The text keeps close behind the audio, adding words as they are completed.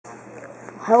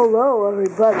Hello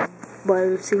everybody,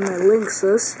 by seeing my links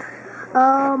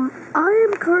I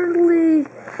am currently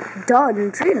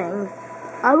done training.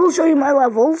 I will show you my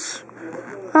levels.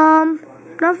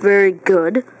 Not very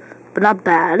good, but not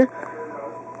bad.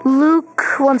 Luke,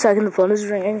 1 second, the phone is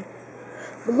ringing.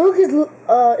 But Luke is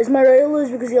my ready to lose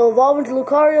because he'll evolve into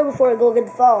Lucario before I go get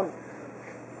the phone.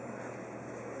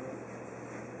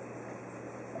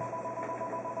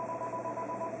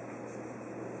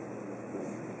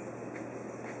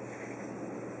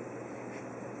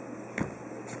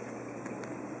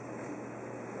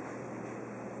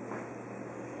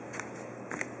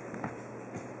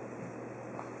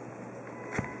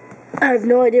 I have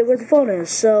no idea where the phone is,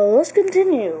 so let's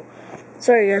continue.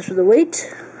 Sorry guys for the wait.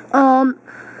 So I met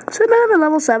him at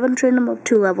level 7, trained him up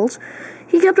 2 levels.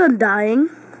 He kept on dying.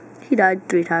 He died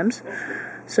 3 times.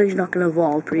 So he's not gonna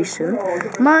evolve pretty soon.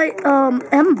 My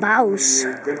M-Bouse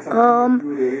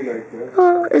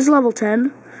is level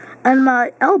 10. And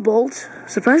my L-Bolt,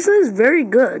 surprisingly, is very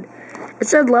good. It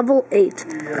said level 8.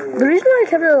 The reason why I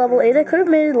kept it at level 8, I could have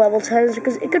made it level 10 is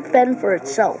because it could fend for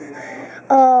itself.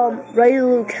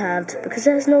 Railu can't, because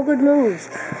it has no good moves.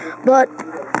 But,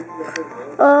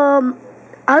 I'm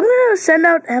gonna send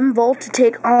out M-Volt to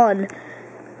take on,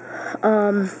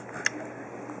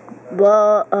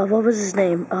 what was his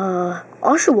name?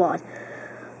 Oshawott.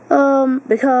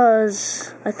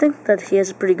 Because I think that he has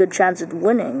a pretty good chance at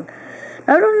winning.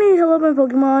 Now, I don't need to help my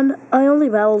Pokemon. I only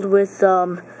battled with,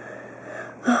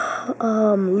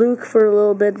 Luke for a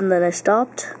little bit, and then I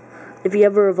stopped. If he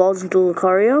ever evolves into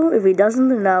Lucario, if he doesn't,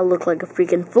 then I'll look like a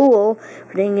freaking fool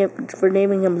for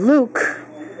naming him Luke.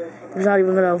 He's not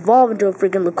even gonna evolve into a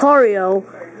freaking Lucario.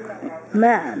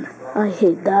 Man, I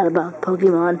hate that about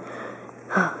Pokemon.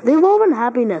 They evolve in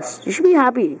happiness. You should be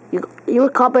happy. You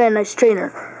were caught by a nice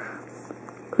trainer.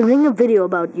 I'm making a video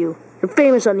about you. You're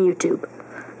famous on YouTube.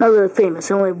 Not really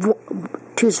famous. I only have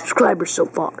 2 subscribers so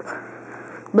far.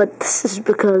 But this is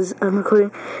because I'm recording.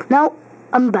 Now,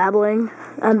 I'm babbling.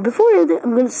 And before anything,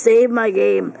 I'm going to save my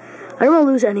game. I don't want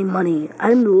to lose any money.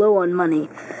 I'm low on money.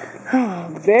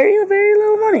 Very, very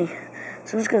low money.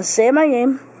 So I'm just going to save my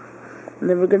game. And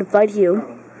then we're going to fight Hugh.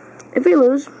 If we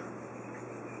lose,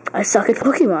 I suck at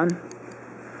Pokemon.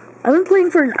 I've been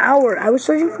playing for an hour. I was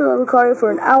searching for Lucario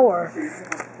for an hour.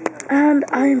 And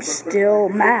I'm still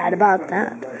mad about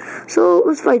that. So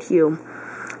let's fight Hugh.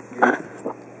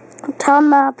 Town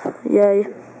map. Yay.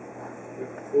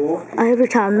 I have a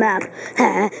town map.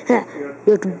 You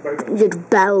have to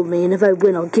battle me, and if I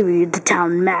win, I'll give you the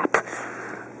town map.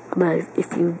 But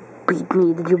if you beat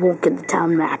me, then you won't get the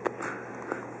town map.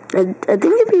 I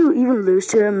think if you even lose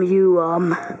to him, you,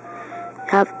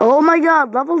 have... Oh my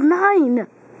god, level 9!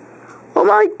 Oh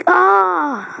my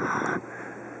god!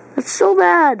 That's so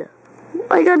bad.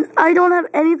 I don't have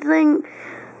anything...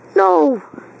 No!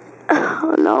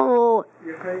 Oh, no!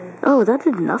 Oh, that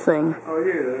did nothing.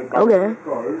 Okay.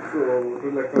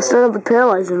 Let's start with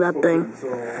paralyzing that thing.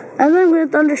 And then we're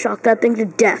gonna Thundershock that thing to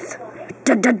death.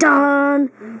 Dun-dun-dun!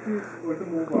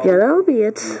 Yeah, that'll be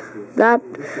it. That,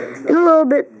 in a little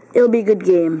bit, it'll be a good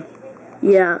game.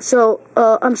 Yeah, so,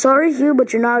 I'm sorry, Hugh,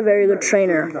 but you're not a very good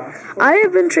trainer. I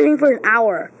have been training for an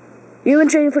hour. You've been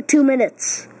training for 2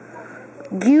 minutes.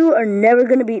 You are never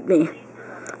gonna beat me.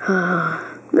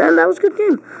 Then that was a good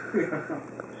game.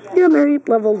 Yeah, Mary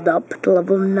leveled up to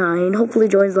level 9. Hopefully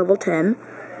joins level 10.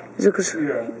 Is it because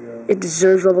it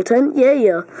deserves level 10?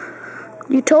 Yeah.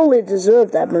 You totally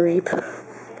deserve that, Mareep.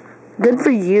 Good for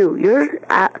you. You're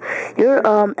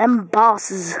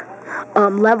M-Boss's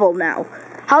level now.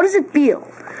 How does it feel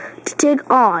to take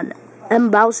on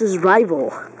M-Boss's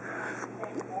rival?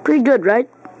 Pretty good, right?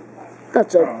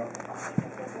 That's it.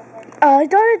 I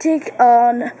thought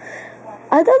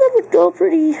that would go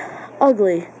pretty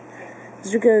ugly.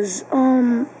 It's because,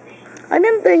 I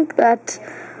didn't think that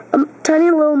a tiny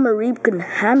little Mareep could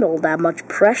handle that much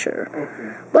pressure.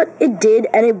 But it did,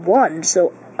 and it won,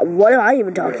 so what am I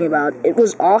even talking about? It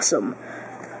was awesome.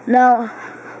 Now,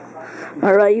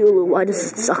 Railu, why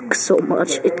does it suck so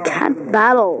much? It can't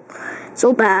battle.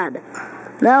 So bad.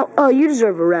 Now, you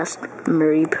deserve a rest,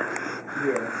 Mareep.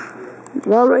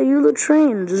 While Railu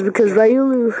trains, is because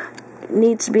Railu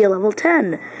needs to be a level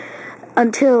 10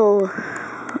 until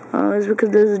it's because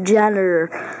there's a janitor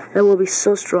that will be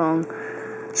so strong.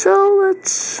 So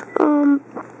let's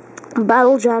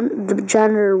battle the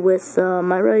janitor with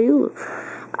my Railu.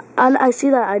 And I see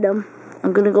that item.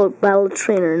 I'm gonna go battle the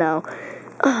trainer now.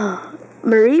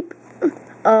 Mareep,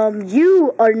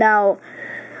 you are now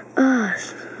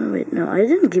wait, no, I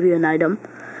didn't give you an item.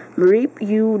 Mareep,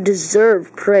 you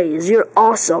deserve praise. You're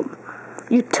awesome.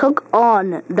 You took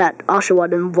on that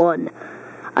Oshawott and won.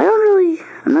 I don't really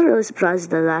I'm not really surprised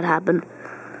that that happened.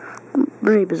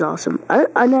 Reap is awesome. I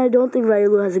don't think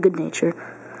Ryulu has a good nature.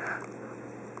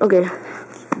 Okay.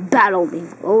 Battle me,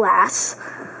 lass.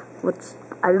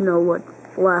 I don't know what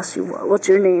lass you are. What's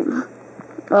your name?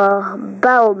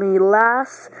 Battle me,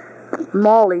 lass.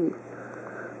 Molly.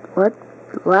 What?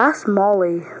 Lass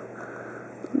Molly.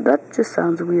 That just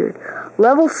sounds weird.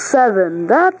 Level 7.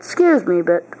 That scares me a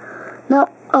bit. Now,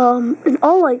 in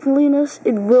all likeliness,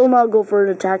 it will not go for an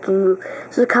attacking move.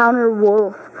 So the counter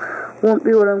won't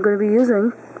be what I'm going to be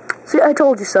using. See, I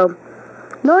told you so.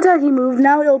 No attacking move.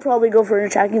 Now it'll probably go for an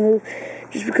attacking move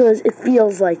just because it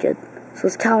feels like it. So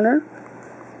it's counter.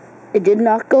 It did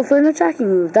not go for an attacking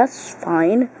move. That's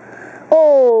fine.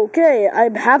 Okay, I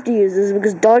have to use this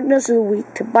because darkness is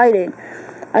weak to biting.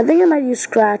 I think I might use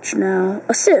scratch now.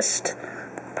 Assist.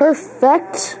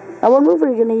 Perfect. Now what move are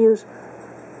you going to use?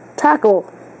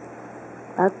 Tackle.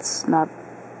 That's not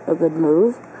a good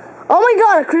move. Oh my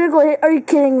god, a critical hit. Are you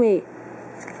kidding me?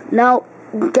 Now,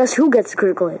 guess who gets the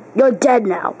critical hit? You're dead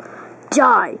now.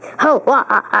 Die.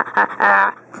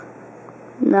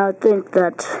 Now I think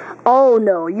that... Oh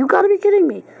no, you gotta be kidding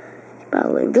me.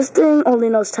 Battling. This thing only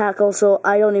knows tackle, so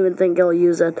I don't even think it'll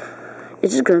use it.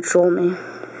 It's just gonna troll me.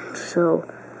 So...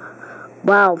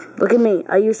 Wow, look at me.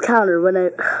 I used counter when I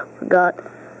forgot.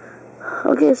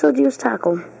 Okay, so use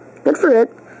tackle. Good for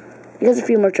it. It has a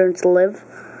few more turns to live.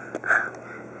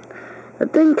 The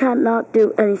thing cannot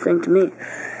do anything to me.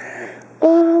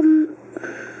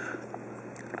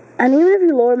 And even if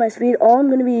you lower my speed, all I'm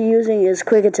going to be using is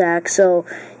quick attack. So,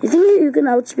 you think you can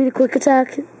outspeed a quick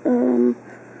attack?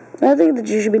 I think that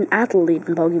you should be an athlete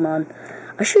in Pokemon.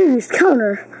 I should have used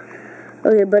counter.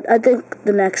 Okay, but I think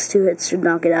the next 2 hits should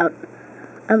knock it out.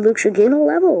 And Luke should gain a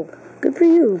level. Good for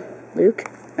you, Luke.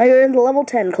 Now you're in the level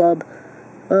 10 club.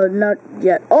 Not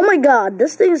yet. Oh my god,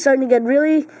 this thing is starting to get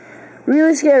really,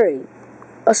 really scary.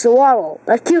 A Sawaddle.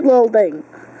 That cute little thing.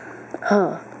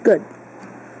 Good.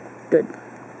 Good.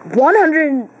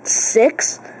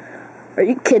 106? Are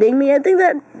you kidding me? I think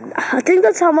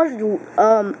that's how much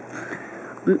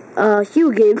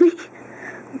Hugh gave me.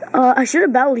 I should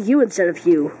have battled Hugh instead of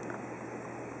Hugh.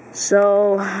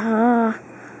 So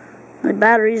my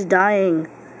battery's dying.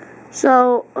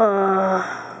 So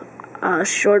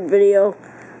short video,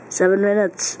 7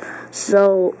 minutes.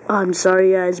 So I'm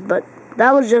sorry guys, but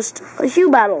that was just a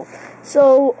Hugh battle.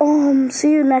 So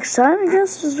see you next time, I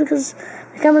guess, just because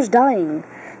my camera's dying.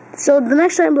 So the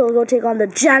next time we'll go take on the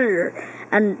janitor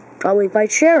and probably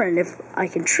fight Sharon if I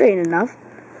can train enough.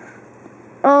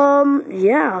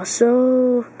 Yeah,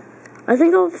 so I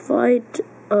think I'll fight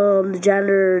the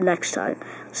janitor next time.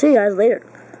 See you guys later.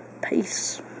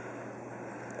 Peace.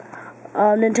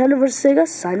 Nintendo vs. Sega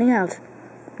signing out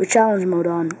with challenge mode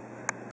on.